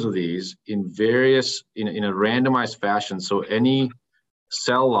hundreds of these in a randomized fashion. So any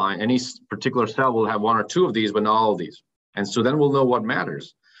cell line, any particular cell will have one or two of these, but not all of these. And so then we'll know what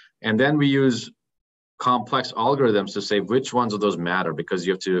matters. And then we use complex algorithms to say which ones of those matter, because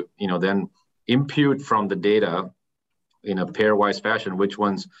you have to, then impute from the data in a pairwise fashion which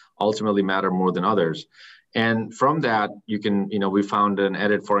ones ultimately matter more than others. And from that, you can, we found an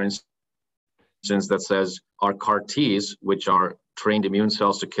edit, for instance, that says our CAR Ts, which are trained immune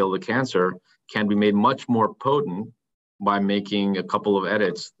cells to kill the cancer, can be made much more potent by making a couple of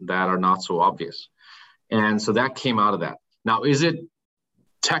edits that are not so obvious. And so that came out of that. Now, is it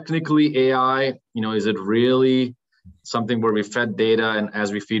technically AI? Is it really something where we fed data, and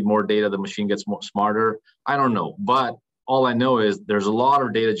as we feed more data, the machine gets more smarter? I don't know. But all I know is there's a lot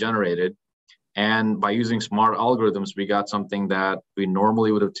of data generated. And by using smart algorithms, we got something that we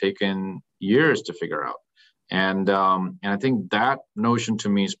normally would have taken years to figure out. And I think that notion to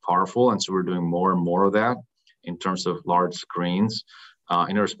me is powerful. And so we're doing more and more of that in terms of large screens,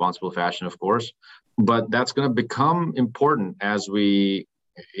 in a responsible fashion, of course. But that's going to become important as we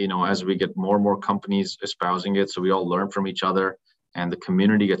get more and more companies espousing it. So we all learn from each other and the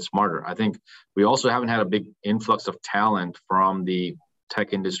community gets smarter. I think we also haven't had a big influx of talent from the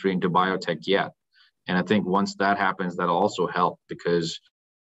tech industry into biotech yet. And I think once that happens, that'll also help because,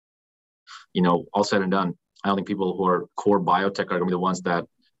 all said and done, I don't think people who are core biotech are going to be the ones that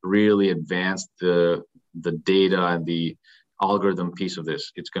really advance the data and the algorithm piece of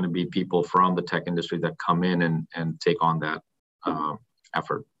this. It's going to be people from the tech industry that come in and take on that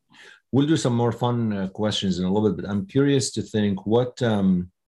effort. We'll do some more fun questions in a little bit, but I'm curious to think what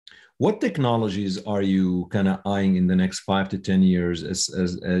technologies are you kind of eyeing in the next 5 to 10 years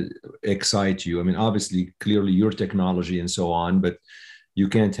as excite you? I mean, obviously, clearly your technology and so on, but you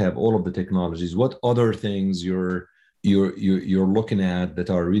can't have all of the technologies. What other things you're looking at that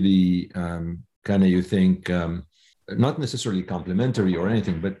are really kind of, you think, not necessarily complementary or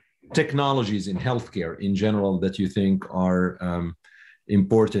anything, but technologies in healthcare in general that you think are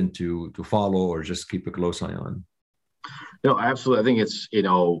important to follow or just keep a close eye on? No, absolutely. I think it's,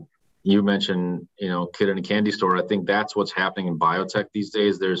 you mentioned, kid in a candy store. I think that's what's happening in biotech these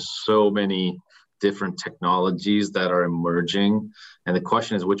days. There's so many different technologies that are emerging. And the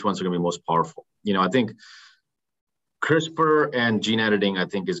question is, which ones are going to be most powerful? I think CRISPR and gene editing, I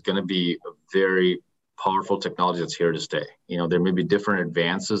think, is going to be a very powerful technology that's here to stay. There may be different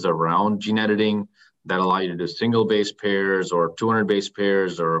advances around gene editing that allow you to do single base pairs or 200 base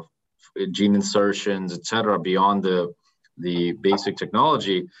pairs or gene insertions, et cetera, beyond the basic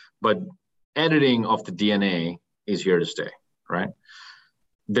technology. But editing of the DNA is here to stay, right?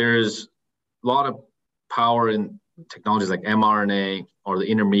 There's a lot of power in technologies like mRNA or the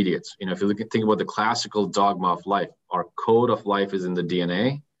intermediates. If you think about the classical dogma of life, our code of life is in the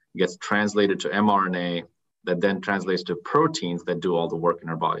DNA, it gets translated to mRNA that then translates to proteins that do all the work in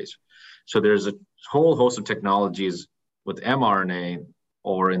our bodies. So there's a whole host of technologies with mRNA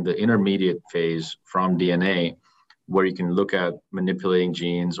or in the intermediate phase from DNA where you can look at manipulating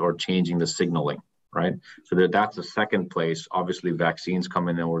genes or changing the signaling, right? So that's the second place. Obviously, vaccines come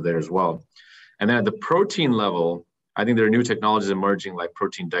in over there as well. And then at the protein level, I think there are new technologies emerging like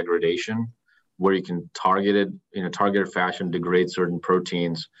protein degradation, where you can targeted fashion degrade certain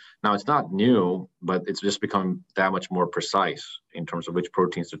proteins. Now, it's not new, but it's just become that much more precise in terms of which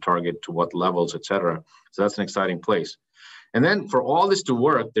proteins to target to what levels, et cetera. So that's an exciting place. And then for all this to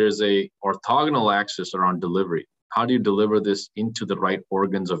work, there's a orthogonal axis around delivery. How do you deliver this into the right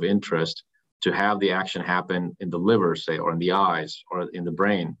organs of interest to have the action happen in the liver, say, or in the eyes or in the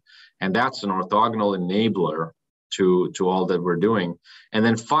brain? And that's an orthogonal enabler to all that we're doing. And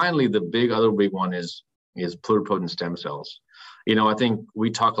then finally, the other big one is pluripotent stem cells. I think we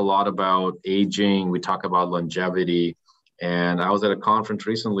talk a lot about aging, we talk about longevity. And I was at a conference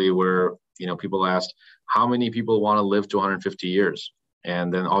recently where, people asked, how many people want to live to 150 years?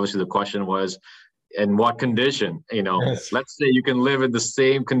 And then obviously the question was, in what condition? Yes. Let's say you can live in the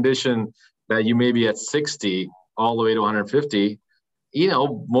same condition that you may be at 60 all the way to 150.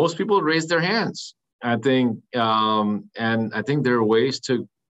 Most people raise their hands. I think, and I think there are ways to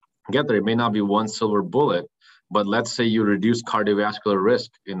get there. It may not be one silver bullet, but let's say you reduce cardiovascular risk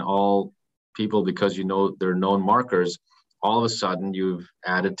in all people because there are known markers. All of a sudden, you've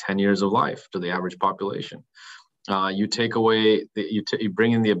added 10 years of life to the average population. You take away, you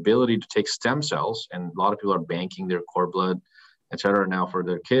bring in the ability to take stem cells, and a lot of people are banking their cord blood, et cetera, now for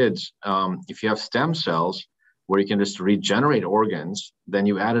their kids. If you have stem cells where you can just regenerate organs, then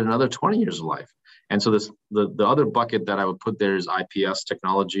you added another 20 years of life. And so the other bucket that I would put there is iPS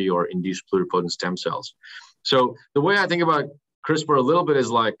technology or induced pluripotent stem cells. So the way I think about CRISPR a little bit is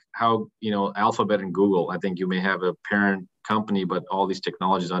like how, Alphabet and Google, I think you may have a parent company, but all these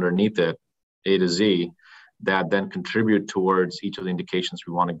technologies underneath it, A to Z, that then contribute towards each of the indications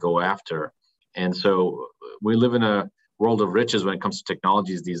we want to go after. And so we live in a world of riches when it comes to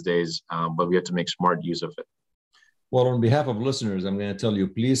technologies these days, but we have to make smart use of it. Well, on behalf of listeners, I'm going to tell you,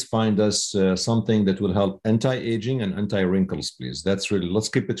 please find us something that will help anti-aging and anti-wrinkles, please. Let's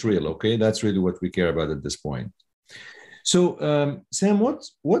keep it real, okay? That's really what we care about at this point. So, Sam,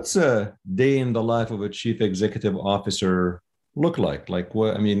 what's a day in the life of a chief executive officer look like? Like,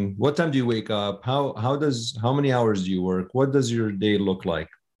 what time do you wake up? How many hours do you work? What does your day look like?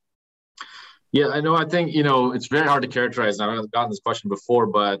 Yeah, I know. I think, it's very hard to characterize. I've gotten this question before,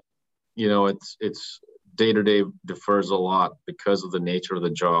 but, it's day-to-day differs a lot because of the nature of the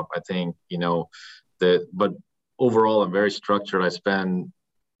job. I think, but overall, I'm very structured. I spend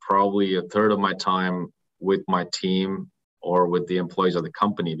probably a third of my time with my team or with the employees of the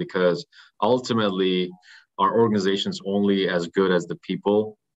company, because ultimately our organization's only as good as the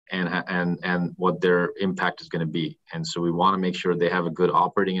people and what their impact is going to be. And so we want to make sure they have a good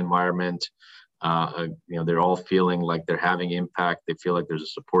operating environment. They're all feeling like they're having impact. They feel like there's a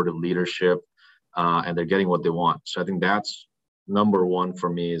supportive leadership, and they're getting what they want. So I think that's number one for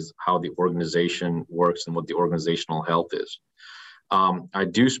me, is how the organization works and what the organizational health is. I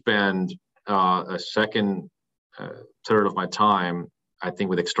do spend a third of my time, I think,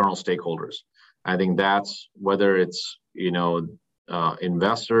 with external stakeholders. I think that's whether it's,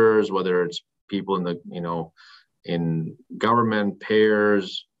 investors, whether it's people in government,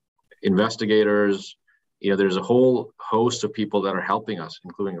 payers, investigators. There's a whole host of people that are helping us,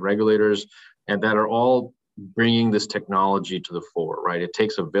 including regulators, and that are all bringing this technology to the fore, right? It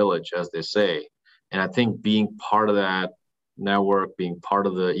takes a village, as they say. And I think being part of that network, being part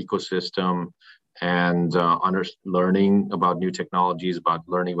of the ecosystem, and learning about new technologies,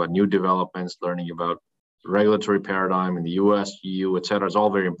 learning about new developments, learning about regulatory paradigm in the US, EU, et cetera, is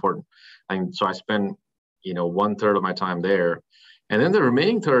all very important. And so I spend, 1/3 of my time there. And then the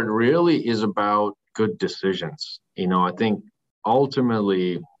remaining third really is about good decisions. I think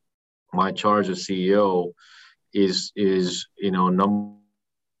ultimately my charge as CEO is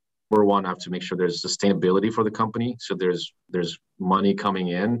number one, I have to make sure there's sustainability for the company. So there's money coming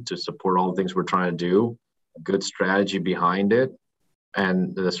in to support all the things we're trying to do, a good strategy behind it.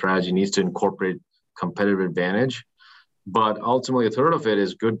 And the strategy needs to incorporate competitive advantage. But ultimately, a third of it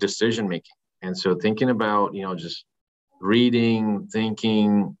is good decision making. And so thinking about, just reading,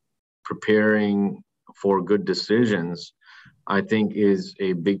 thinking, preparing for good decisions, I think is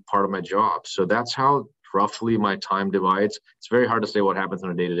a big part of my job. So that's how roughly my time divides. It's very hard to say what happens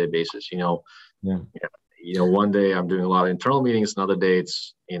on a day-to-day basis. Yeah. One day I'm doing a lot of internal meetings, another day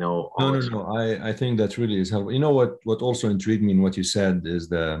it's, No. I think that really is helpful. What also intrigued me in what you said is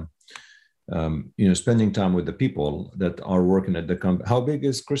the, spending time with the people that are working at the company. How big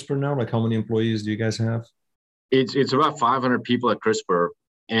is CRISPR now? Like, how many employees do you guys have? It's about 500 people at CRISPR.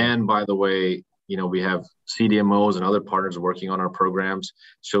 And by the way, we have CDMOs and other partners working on our programs.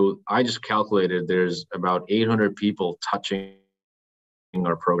 So I just calculated there's about 800 people touching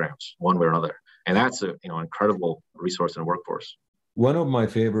our programs one way or another. And that's an incredible resource and workforce. One of my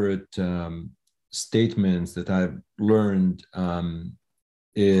favorite statements that I've learned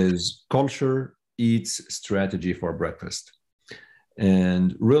is culture eats strategy for breakfast.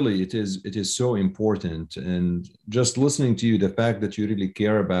 And really, it is so important. And just listening to you, the fact that you really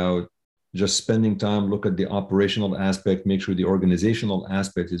care about just spending time, look at the operational aspect, make sure the organizational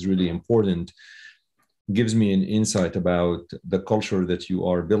aspect is really important, gives me an insight about the culture that you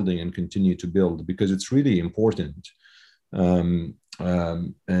are building and continue to build, because it's really important. And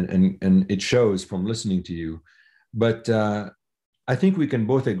it shows from listening to you. But I think we can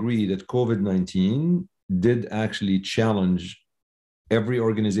both agree that COVID-19 did actually challenge every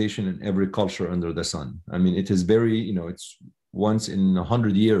organization and every culture under the sun. I mean, it is very, it's once in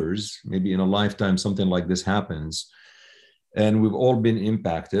 100 years, maybe in a lifetime, something like this happens. And we've all been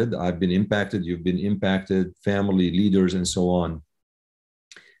impacted. I've been impacted, you've been impacted, family, leaders, and so on.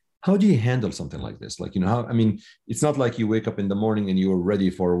 How do you handle something like this? Like, it's not like you wake up in the morning and you are ready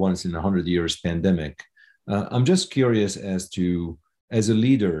for a once in 100 years pandemic. I'm just curious as a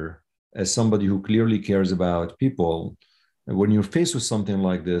leader, as somebody who clearly cares about people, when you're faced with something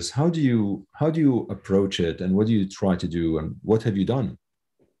like this, how do you approach it, and what do you try to do, and what have you done?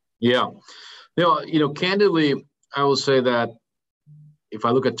 Yeah, candidly, I will say that if I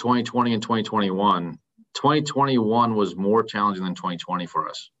look at 2020 and 2021, 2021 was more challenging than 2020 for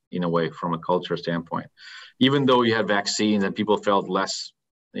us in a way, from a culture standpoint. Even though you had vaccines and people felt less,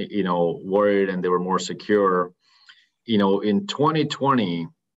 worried, and they were more secure, in 2020.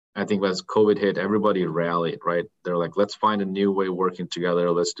 I think as COVID hit, everybody rallied, right? They're like, let's find a new way of working together.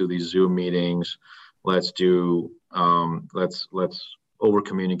 Let's do these Zoom meetings. Let's over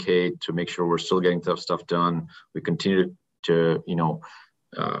communicate to make sure we're still getting tough stuff done. We continue to,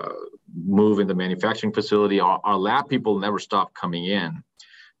 move in the manufacturing facility. Our lab people never stopped coming in.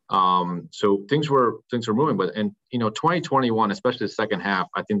 So things were moving, but 2021, especially the second half,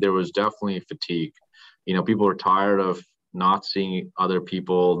 I think there was definitely fatigue. People were tired of not seeing other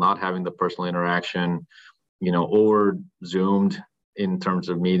people, not having the personal interaction, over Zoomed in terms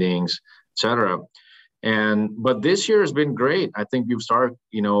of meetings, et cetera. But this year has been great. I think we've started,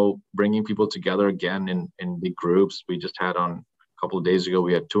 bringing people together again in big groups. We just had a couple of days ago,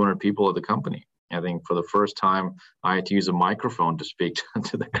 we had 200 people at the company. I think for the first time, I had to use a microphone to speak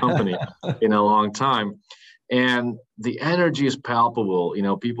to the company in a long time. And the energy is palpable.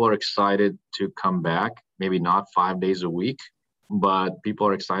 People are excited to come back. maybe not 5 days a week, but people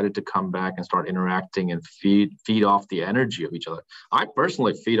are excited to come back and start interacting and feed off the energy of each other. I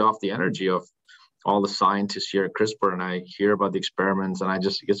personally feed off the energy of all the scientists here at CRISPR, and I hear about the experiments, and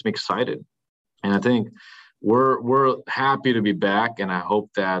it gets me excited. And I think we're happy to be back, and I hope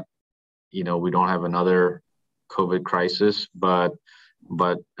that we don't have another COVID crisis, but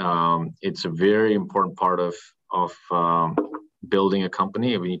it's a very important part of building a company.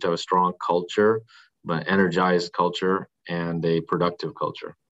 We need to have a strong culture, but energized culture and a productive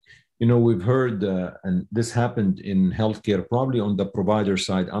culture. We've heard, and this happened in healthcare, probably on the provider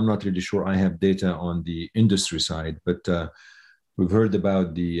side. I'm not really sure I have data on the industry side, but we've heard about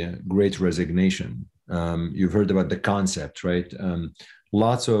the great resignation. You've heard about the concept, right?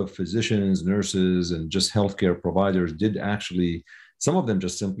 Lots of physicians, nurses, and just healthcare providers did actually, some of them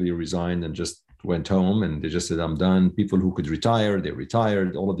just simply resigned and just went home and they just said, I'm done. People who could retire, they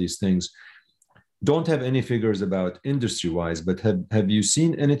retired, all of these things. Don't have any figures about industry-wise, but have you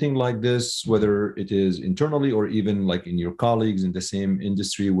seen anything like this, whether it is internally or even like in your colleagues in the same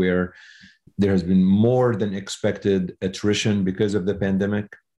industry where there has been more than expected attrition because of the pandemic?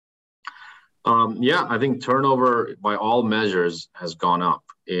 Yeah, I think turnover by all measures has gone up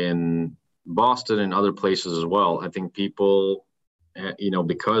in Boston and other places as well. I think people,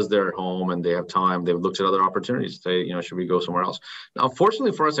 because they're at home and they have time, they've looked at other opportunities. Say, should we go somewhere else? Now,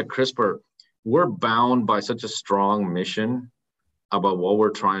 fortunately for us at CRISPR, we're bound by such a strong mission about what we're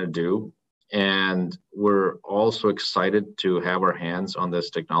trying to do. And we're also excited to have our hands on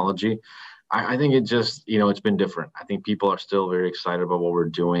this technology. I think it just, it's been different. I think people are still very excited about what we're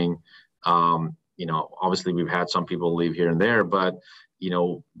doing. Obviously we've had some people leave here and there, but,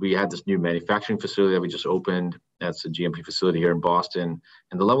 we had this new manufacturing facility that we just opened. That's a GMP facility here in Boston.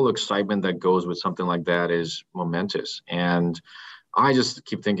 And the level of excitement that goes with something like that is momentous. And I just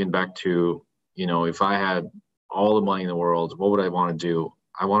keep thinking back to, if I had all the money in the world, what would I want to do?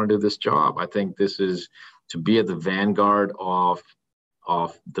 I want to do this job. I think this is to be at the vanguard of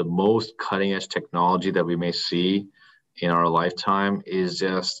the most cutting edge technology that we may see in our lifetime is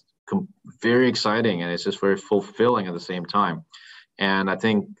just very exciting. And it's just very fulfilling at the same time. And I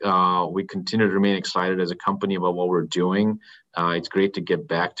think we continue to remain excited as a company about what we're doing. It's great to get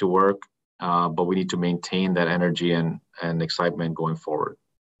back to work, but we need to maintain that energy and excitement going forward.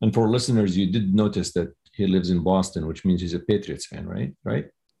 And for listeners, you did notice that he lives in Boston, which means he's a Patriots fan, right? Right?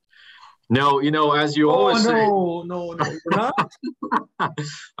 No, as you always say. No, you're not.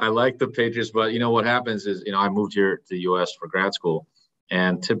 I like the Patriots, but what happens is, I moved here to the U.S. for grad school,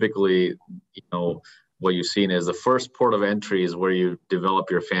 and typically, what you've seen is the first port of entry is where you develop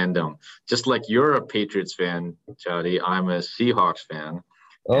your fandom. Just like you're a Patriots fan, Chadi, I'm a Seahawks fan.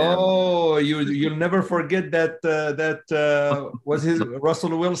 Oh, you'll never forget that was his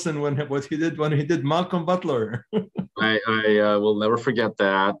Russell Wilson what he did when he did Malcolm Butler. I will never forget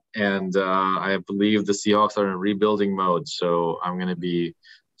that, and I believe the Seahawks are in rebuilding mode, so I'm going to be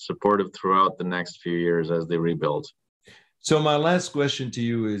supportive throughout the next few years as they rebuild. So my last question to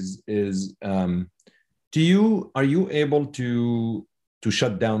you is are you able to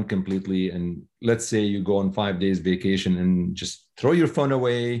shut down completely, and let's say you go on 5 days vacation and just throw your phone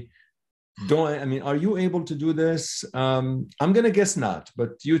away? Are you able to do this? I'm going to guess not,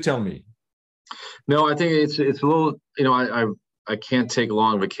 but you tell me. No, I think it's a little, I can't take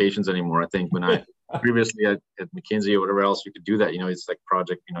long vacations anymore. I think when I previously at McKinsey or whatever else, you could do that. It's like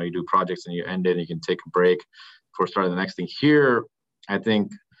project, you do projects and you end it and you can take a break before starting the next thing. Here, I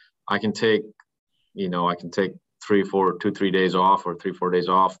think I can take 3-4 days off or 3-4 days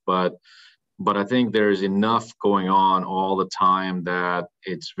off, but I think there's enough going on all the time that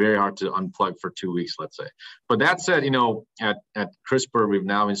it's very hard to unplug for 2 weeks, let's say. But that said, at CRISPR, we've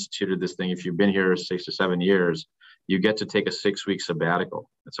now instituted this thing. If you've been here 6 to 7 years, you get to take a 6-week sabbatical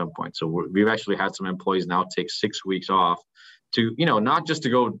at some point. So we've actually had some employees now take 6 weeks off to, not just to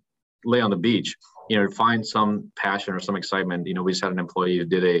go lay on the beach, find some passion or some excitement. We just had an employee who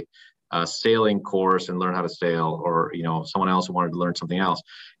did a sailing course and learn how to sail, or someone else who wanted to learn something else,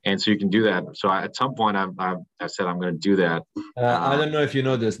 and so you can do that. So at some point I've said I'm going to do that. I don't know if you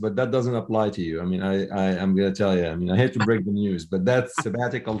know this, but that doesn't apply to you. I'm going to tell you, I hate to break the news, but that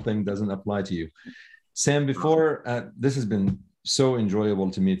sabbatical thing doesn't apply to you. Sam, before this has been so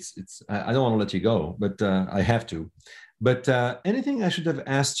enjoyable to me. It's I don't want to let you go, but I have to. But anything I should have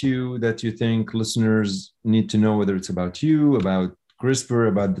asked you that you think listeners need to know, whether it's about you, about CRISPR,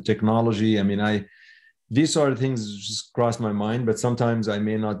 about the technology? These are the things that just cross my mind, but sometimes I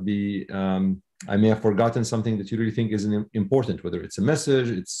may not be, I may have forgotten something that you really think is important, whether it's a message,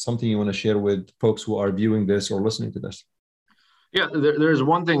 it's something you want to share with folks who are viewing this or listening to this. Yeah, there's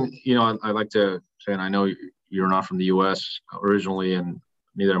one thing, I'd like to say, and I know you're not from the US originally, and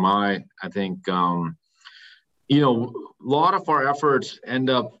neither am I. I think, a lot of our efforts end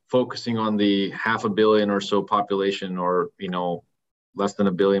up focusing on the 500 million or so population, or, less than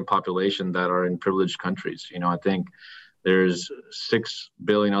 1 billion population that are in privileged countries. I think there's 6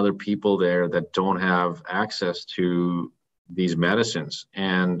 billion other people there that don't have access to these medicines.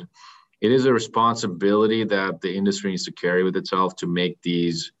 And it is a responsibility that the industry needs to carry with itself to make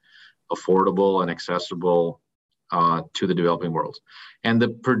these affordable and accessible to the developing world. And the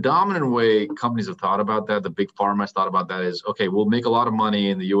predominant way companies have thought about that, the big pharma has thought about that, is, okay, we'll make a lot of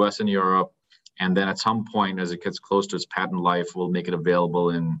money in the US and Europe, and then at some point, as it gets close to its patent life, we'll make it available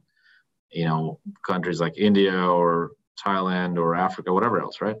in, countries like India or Thailand or Africa, whatever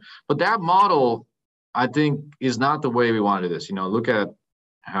else, right? But that model, I think, is not the way we want to do this. Look at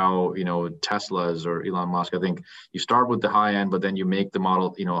how, Tesla's or Elon Musk. I think you start with the high end, but then you make the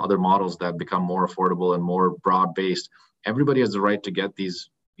model, other models that become more affordable and more broad-based. Everybody has the right to get these,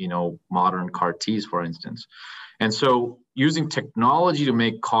 modern CAR Ts, for instance. And so using technology to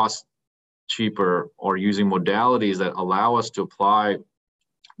make costs cheaper, or using modalities that allow us to apply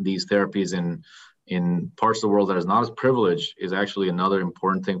these therapies in parts of the world that is not as privileged, is actually another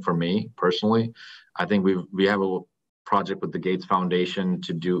important thing for me personally. I think we have a project with the Gates Foundation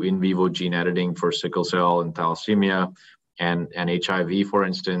to do in vivo gene editing for sickle cell and thalassemia and HIV, for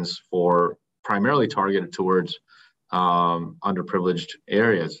instance, for primarily targeted towards underprivileged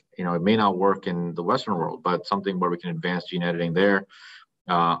areas. It may not work in the Western world, but something where we can advance gene editing there.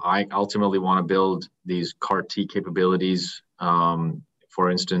 I ultimately want to build these CAR T capabilities. For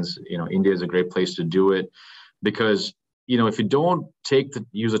instance, India is a great place to do it, because if you don't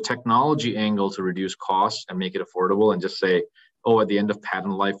use a technology angle to reduce costs and make it affordable, and just say, oh, at the end of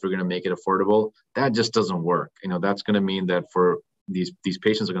patent life, we're going to make it affordable, that just doesn't work. That's going to mean that for these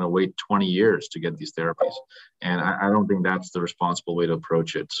patients are going to wait 20 years to get these therapies. And I don't think that's the responsible way to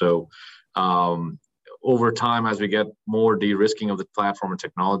approach it. So over time, as we get more de-risking of the platform and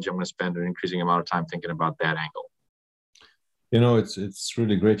technology, I'm going to spend an increasing amount of time thinking about that angle. It's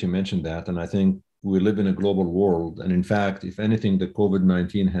really great you mentioned that. And I think we live in a global world. And in fact, if anything, the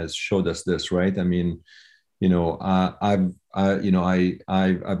COVID-19 has showed us this, right? I mean, I've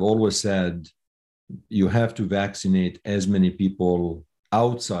always said you have to vaccinate as many people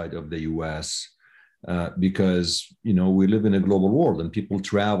outside of the US because, we live in a global world and people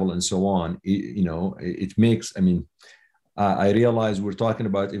travel and so on. It makes, I realize we're talking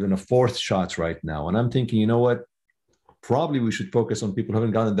about even a fourth shot right now. And I'm thinking, you know what? Probably we should focus on people who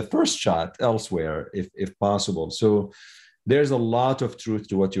haven't gotten the first shot elsewhere, if possible. So there's a lot of truth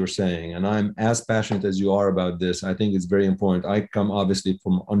to what you're saying. And I'm as passionate as you are about this. I think it's very important. I come obviously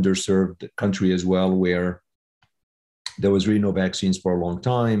from underserved country as well, where there was really no vaccines for a long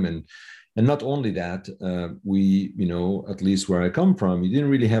time. And not only that, we, at least where I come from, you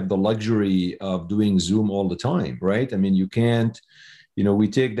didn't really have the luxury of doing Zoom all the time, right? You can't, we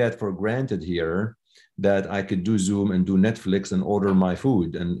take that for granted here, that I could do Zoom and do Netflix and order my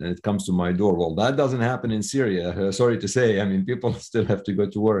food and it comes to my door. Well, that doesn't happen in Syria. Sorry to say. People still have to go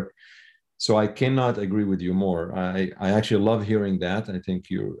to work. So I cannot agree with you more. I actually love hearing that. I think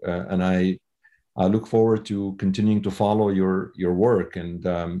and I look forward to continuing to follow your work, and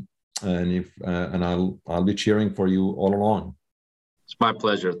I'll be cheering for you all along. It's my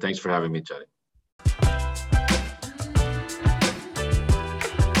pleasure. Thanks for having me, Chadi.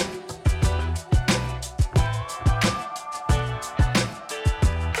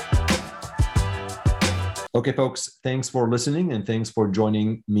 Okay, folks, thanks for listening and thanks for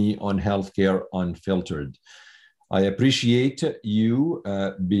joining me on Healthcare Unfiltered. I appreciate you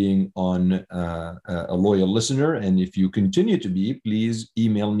being on a loyal listener. And if you continue to be, please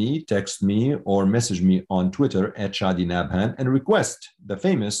email me, text me, or message me on Twitter at Chadi Nabhan and request the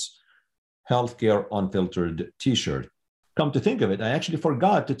famous Healthcare Unfiltered t-shirt. Come to think of it, I actually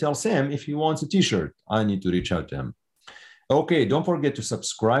forgot to tell Sam if he wants a t-shirt. I need to reach out to him. Okay, don't forget to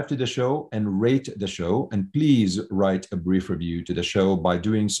subscribe to the show and rate the show. And please write a brief review to the show. By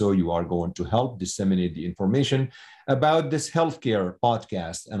doing so, you are going to help disseminate the information about this healthcare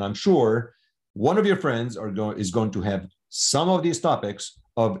podcast. And I'm sure one of your friends is going to have some of these topics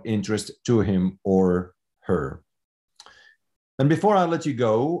of interest to him or her. And before I let you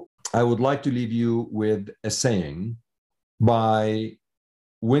go, I would like to leave you with a saying by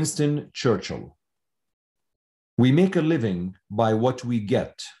Winston Churchill. We make a living by what we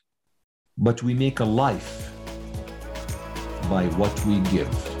get, but we make a life by what we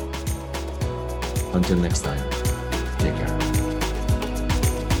give. Until next time.